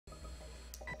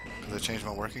Did I change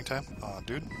my working time? Aw,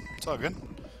 dude, it's all good.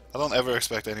 I don't ever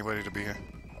expect anybody to be here.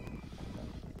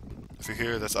 If you're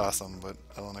here, that's awesome, but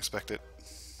I don't expect it.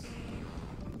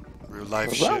 Real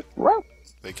life shit.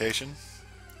 Vacation.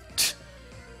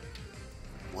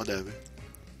 Whatever.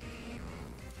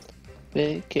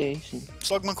 Vacation.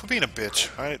 Slugma, quit being a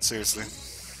bitch, alright? Seriously.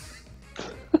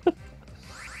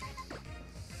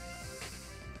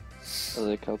 I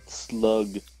like how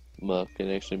Slugma can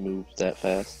actually move that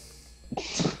fast.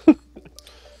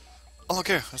 Oh, look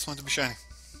here. I just want it to be shiny.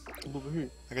 I'm over here.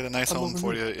 I got a nice home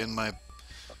for you in my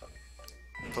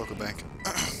Pokebank.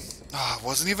 Ah,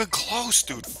 wasn't even close,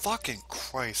 dude. Fucking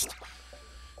Christ.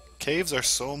 Caves are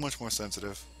so much more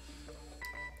sensitive.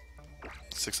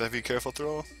 6 IV, careful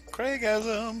throw.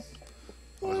 Craigasm.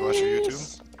 Always watch your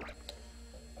YouTube.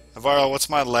 Navarro, what's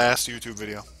my last YouTube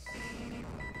video?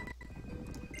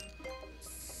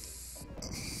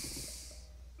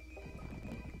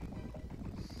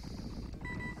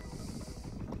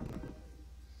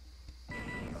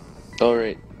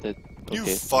 Alright. Okay. You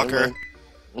fucker.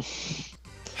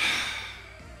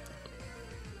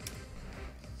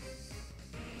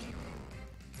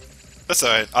 That's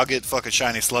alright. I'll get fucking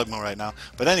shiny Slugma right now.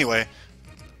 But anyway,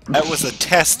 that was a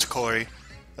test, Corey.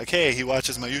 Like, hey, he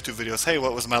watches my YouTube videos. Hey,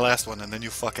 what was my last one? And then you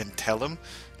fucking tell him?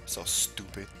 So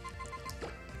stupid.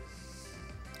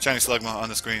 Shiny Slugma on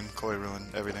the screen. Corey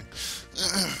ruined everything.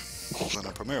 On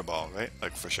a Premier Ball, right?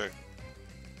 Like, for sure.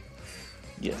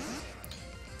 Yeah.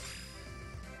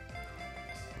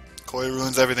 Corey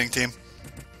ruins everything, team.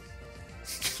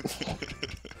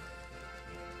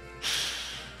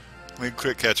 I mean,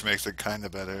 Quick Catch makes it kinda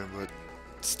better, but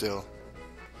still.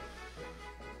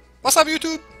 What's up,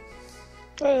 YouTube?